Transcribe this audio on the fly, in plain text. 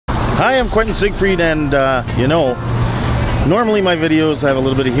Hi, I'm Quentin Siegfried, and you know, normally my videos have a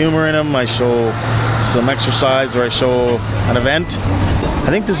little bit of humor in them. I show some exercise or I show an event. I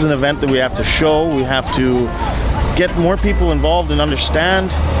think this is an event that we have to show. We have to get more people involved and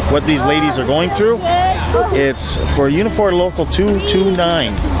understand what these ladies are going through. It's for Unifor Local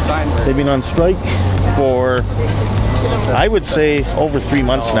 229. They've been on strike for, I would say, over 3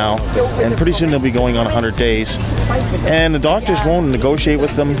 months now, and pretty soon they'll be going on 100 days. And the doctors won't negotiate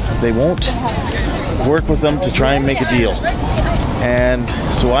with them. They won't work with them to try and make a deal. And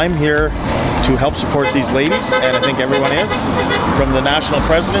so I'm here to help support these ladies, and I think everyone is, from the national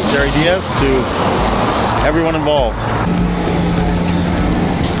president, Jerry Diaz, to everyone involved.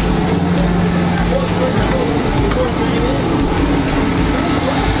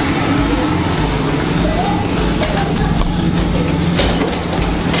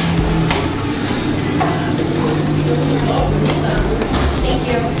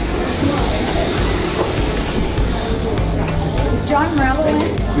 John Morello in?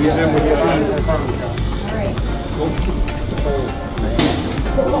 He's in with you. Alright.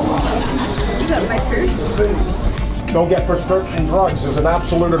 You got my first. Don't get prescription drugs is an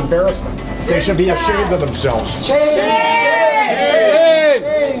absolute embarrassment. They should be ashamed of themselves. Shame!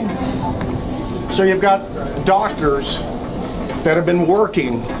 So you've got doctors that have been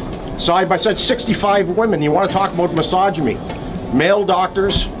working side by side, 65 women. You want to talk about misogyny? Male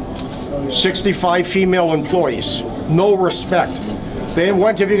doctors, 65 female employees. No respect. They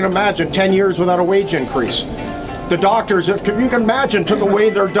went, if you can imagine, 10 years without a wage increase. The doctors, if you can imagine, took away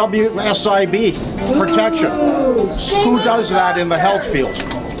their WSIB protection. Who does that in the health field?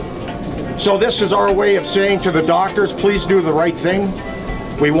 So this is our way of saying to the doctors, please do the right thing.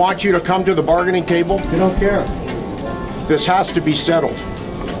 We want you to come to the bargaining table. We don't care. This has to be settled.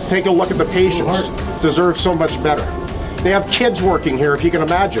 Take a look at the patients. Deserve so much better. They have kids working here, if you can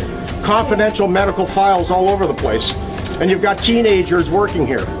imagine. Confidential medical files all over the place. And you've got teenagers working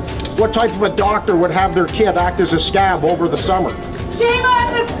here. What type of a doctor would have their kid act as a scab over the summer? Shame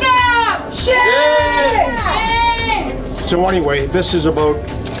on the scab! Shame! Shame! So anyway, this is about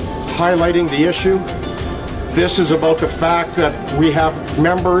highlighting the issue. This is about the fact that we have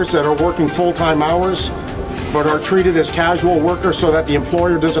members that are working full-time hours but are treated as casual workers so that the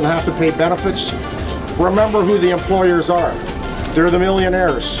employer doesn't have to pay benefits. Remember who the employers are. They're the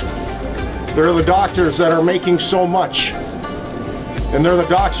millionaires. They're the doctors that are making so much. And they're the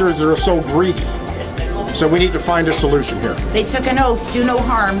doctors that are so greedy. So we need to find a solution here. They took an oath, do no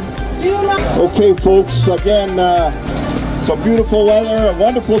harm. Okay, folks, again, some beautiful weather, a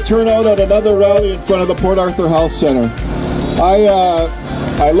wonderful turnout at another rally in front of the Port Arthur Health Center.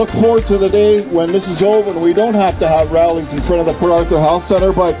 I look forward to the day when this is over and we don't have to have rallies in front of the Port Arthur Health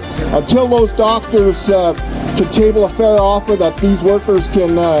Center, but until those doctors can table a fair offer that these workers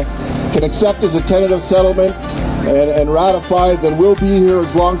can accept as a tentative settlement and ratify, then we'll be here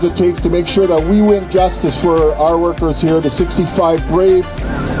as long as it takes to make sure that we win justice for our workers here, the 65 brave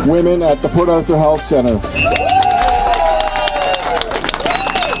women at the Port Arthur Health Center.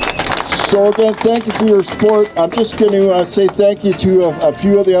 So again, thank you for your support. I'm just going to say thank you to a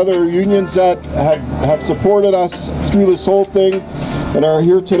few of the other unions that have supported us through this whole thing and are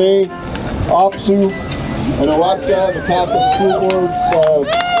here today. OPSU and OACTA, the Catholic School Boards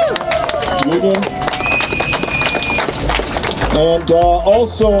Union. And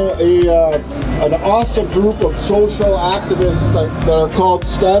also an awesome group of social activists that are called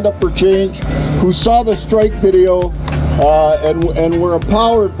Stand Up for Change, who saw the strike video and were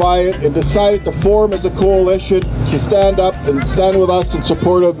empowered by it and decided to form as a coalition to stand up and stand with us in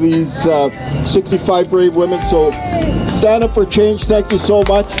support of these 65 brave women. So Stand Up for Change, thank you so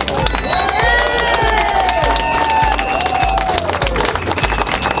much.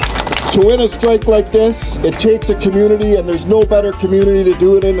 To win a strike like this, it takes a community, and there's no better community to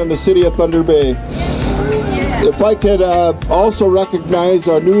do it in than the city of Thunder Bay. If I could also recognize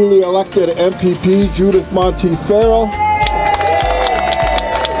our newly elected MPP, Judith Monteith-Farrell.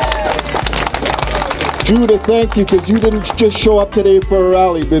 Judith, thank you, because you didn't just show up today for a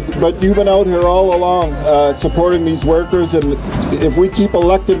rally, but you've been out here all along supporting these workers, and if we keep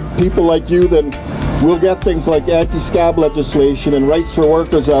electing people like you, then we'll get things like anti-scab legislation and rights for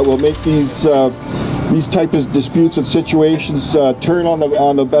workers that will make these type of disputes and situations turn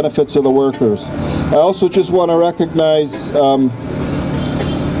on the benefits of the workers. I also just want to recognize,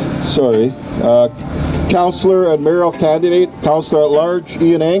 Councillor and mayoral candidate, Councillor at Large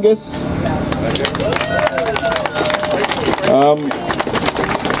Ian Angus.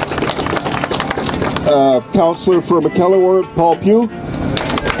 Councillor for McKellar Ward, Paul Pugh.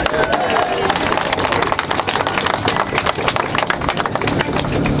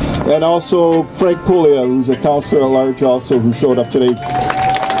 and also Frank Puglia, who's a councillor at large also, who showed up today.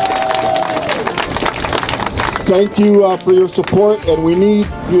 Thank you for your support, and we need,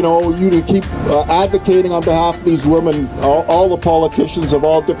 you to keep advocating on behalf of these women, all the politicians of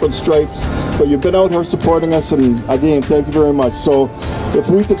all different stripes. But you've been out here supporting us, and again, thank you very much. So, if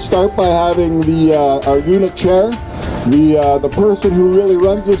we could start by having the our unit chair, the person who really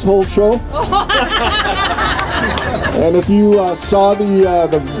runs this whole show. And if you saw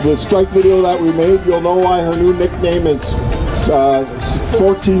the strike video that we made, you'll know why her new nickname is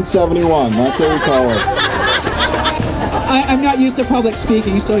 1471. That's what we call her. I'm not used to public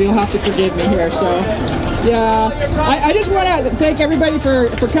speaking, so you'll have to forgive me here. So, yeah, I just want to thank everybody for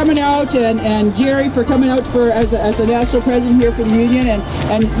coming out, and Jerry for coming out as the national president here for the union,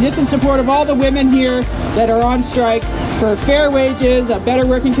 and just in support of all the women here that are on strike for fair wages, better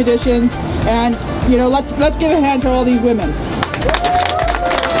working conditions, and let's give a hand to all these women.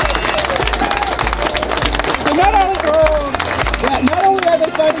 So not only are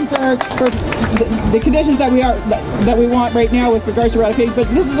they fighting for the conditions that we want right now with regards to eradication, but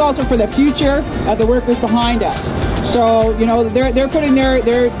this is also for the future of the workers behind us. So they're putting their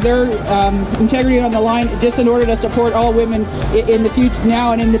integrity on the line just in order to support all women in the future,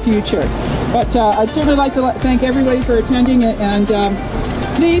 now and in the future. But I'd certainly like to thank everybody for attending it, and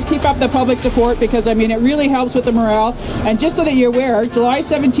please keep up the public support, because it really helps with the morale. And just so that you're aware, July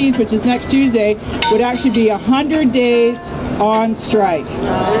 17th, which is next Tuesday, would actually be 100 days on strike.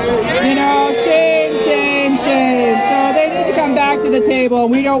 Shame. So they need to come back to the table,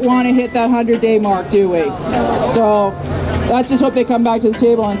 and we don't want to hit that 100-day mark, do we? So let's just hope they come back to the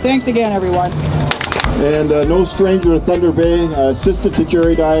table, and thanks again, everyone. And no stranger to Thunder Bay, assistant to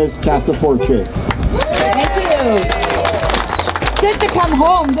Jerry Dyes, Catherine Forche. Thank you. Good to come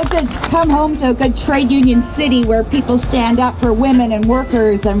home. Good to come home to a good trade union city where people stand up for women and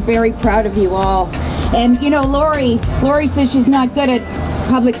workers. I'm very proud of you all. And Lori says she's not good at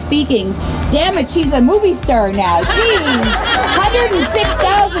public speaking. Damn it, she's a movie star now. Geez,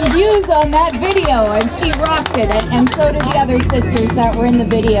 106,000 views on that video, and she rocked it, and so did the other sisters that were in the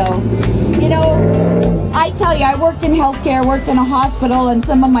video. I tell you, I worked in healthcare, worked in a hospital, and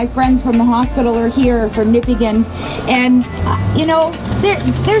some of my friends from the hospital are here from Nippigan. And,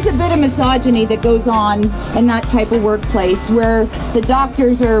 there's a bit of misogyny that goes on in that type of workplace where the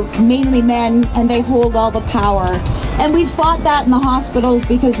doctors are mainly men and they hold all the power. And we fought that in the hospitals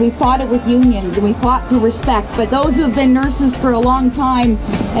because we fought it with unions and we fought for respect. But those who have been nurses for a long time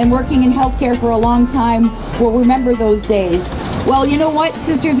and working in healthcare for a long time will remember those days. Well, you know what,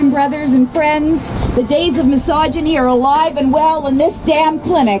 sisters and brothers and friends? The days of misogyny are alive and well in this damn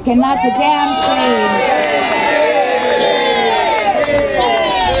clinic, and that's a damn shame.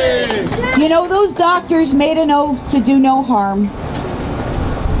 Those doctors made an oath to do no harm.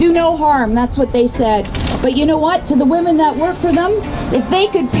 Do no harm, that's what they said. But you know what? To the women that work for them, if they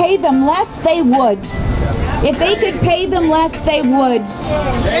could pay them less, they would. If they could pay them less, they would.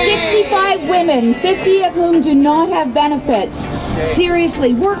 65 women, 50 of whom do not have benefits,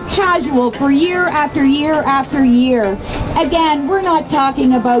 seriously, work casual for year after year after year. Again, we're not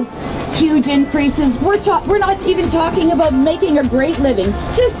talking about huge increases. We're not even talking about making a great living.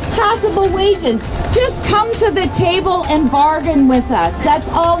 Just passable wages. Just come to the table and bargain with us. That's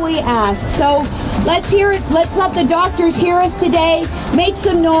all we ask. So let's hear it. Let's let the doctors hear us today. Make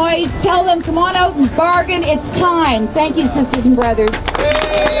some noise. Tell them, come on out and bargain. It's time. Thank you, sisters and brothers.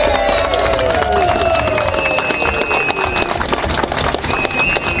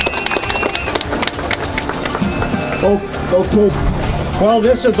 Okay. Well,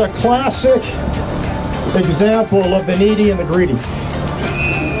 this is a classic example of the needy and the greedy.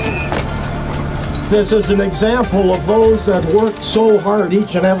 This is an example of those that work so hard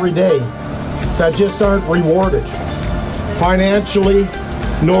each and every day that just aren't rewarded financially,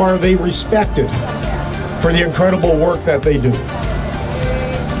 nor are they respected for the incredible work that they do.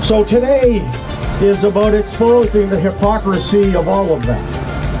 So today is about exposing the hypocrisy of all of that.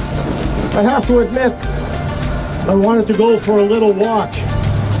 I have to admit, I wanted to go for a little walk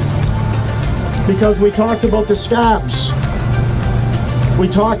because we talked about the scabs. We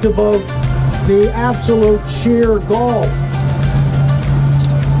talked about the absolute sheer gall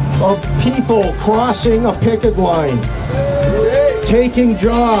of people crossing a picket line, taking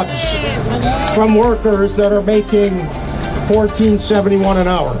jobs from workers that are making $14.71 an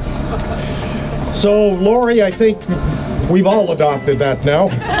hour. So Lori, I think we've all adopted that now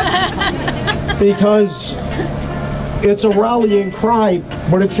because it's a rallying cry,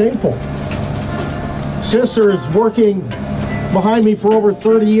 but it's shameful. Sister is working behind me for over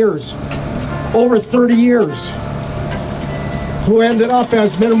 30 years. Over 30 years. who ended up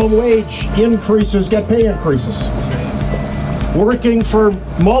as minimum wage increases get pay increases, working for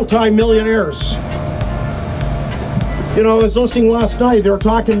multi-millionaires. You know, I was listening last night, they were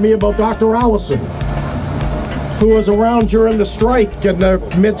talking to me about Dr. Allison, who was around during the strike in the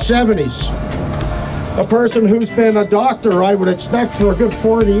mid-70s. A person who's been a doctor, I would expect, for a good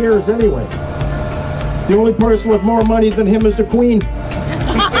 40 years anyway. The only person with more money than him is the Queen.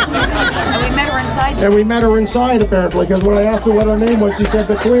 And we met her inside. And we met her inside, apparently, because when I asked her what her name was, she said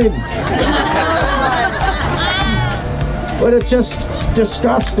the Queen. But it's just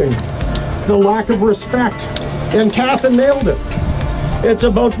disgusting, the lack of respect. And Quentin nailed it. It's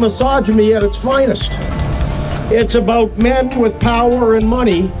about misogyny at its finest. It's about men with power and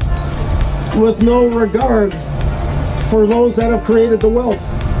money with no regard for those that have created the wealth.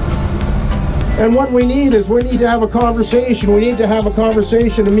 And what we need is we need to have a conversation. We need to have a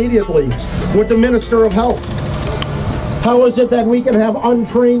conversation immediately with the Minister of Health. How is it that we can have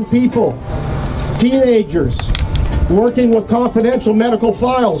untrained people, teenagers, working with confidential medical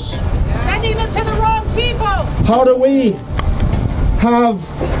files? Sending them to the wrong people! How do we have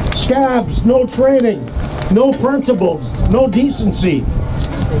scabs, no training, no principles, no decency,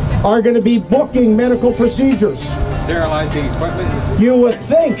 are going to be booking medical procedures? Sterilizing equipment. You would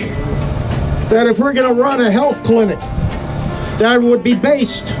think that if we're going to run a health clinic that would be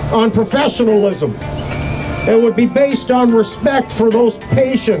based on professionalism, it would be based on respect for those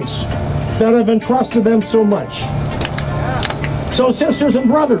patients that have entrusted them so much. So sisters and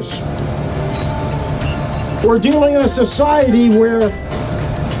brothers, we're dealing in a society where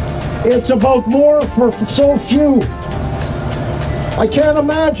it's about more for so few. I can't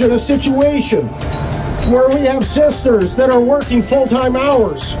imagine a situation where we have sisters that are working full-time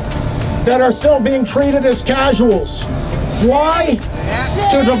hours that are still being treated as casuals. Why?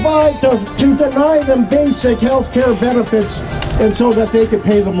 To deny them basic health care benefits and so that they could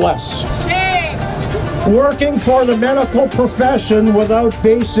pay them less. Working for the medical profession without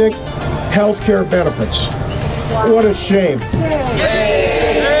basic health care benefits. What a shame.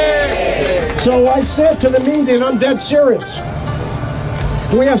 So I said to the meeting, I'm dead serious.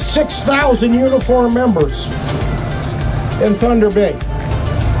 We have 6,000 uniform members in Thunder Bay.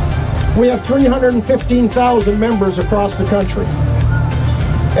 We have 315,000 members across the country.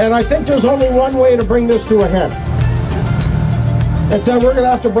 And I think there's only one way to bring this to a head. It's that we're going to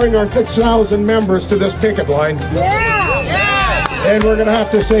have to bring our 6,000 members to this picket line. Yeah. And we're going to have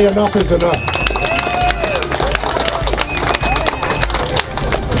to say enough is enough.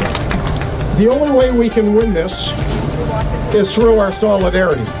 The only way we can win this is through our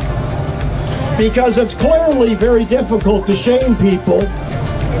solidarity. Because it's clearly very difficult to shame people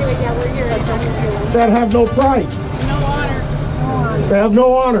that have no pride. No honor. They have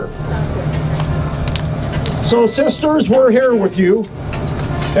no honor. So sisters, we're here with you,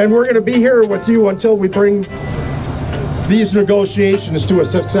 and we're going to be here with you until we bring these negotiations to a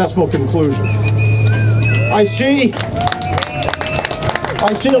successful conclusion. I see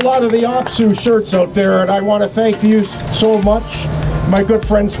a lot of the OPSU shirts out there, and I want to thank you so much, my good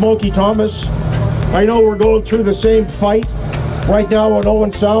friend Smokey Thomas. I know we're going through the same fight right now in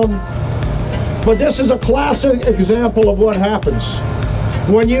Owen Sound, but this is a classic example of what happens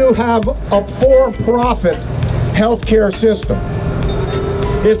when you have a for-profit healthcare system.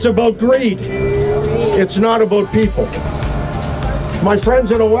 It's about greed. It's not about people. My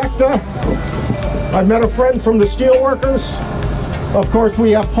friends at Owecta, I met a friend from the steelworkers. Of course,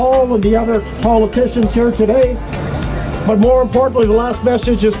 we have Paul and the other politicians here today. But more importantly, the last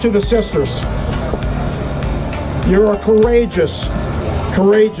message is to the sisters. You're a courageous,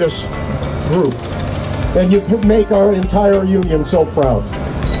 courageous group. And you make our entire union so proud.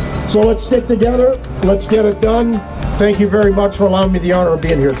 So let's stick together. Let's get it done. Thank you very much for allowing me the honor of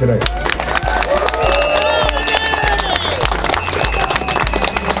being here today.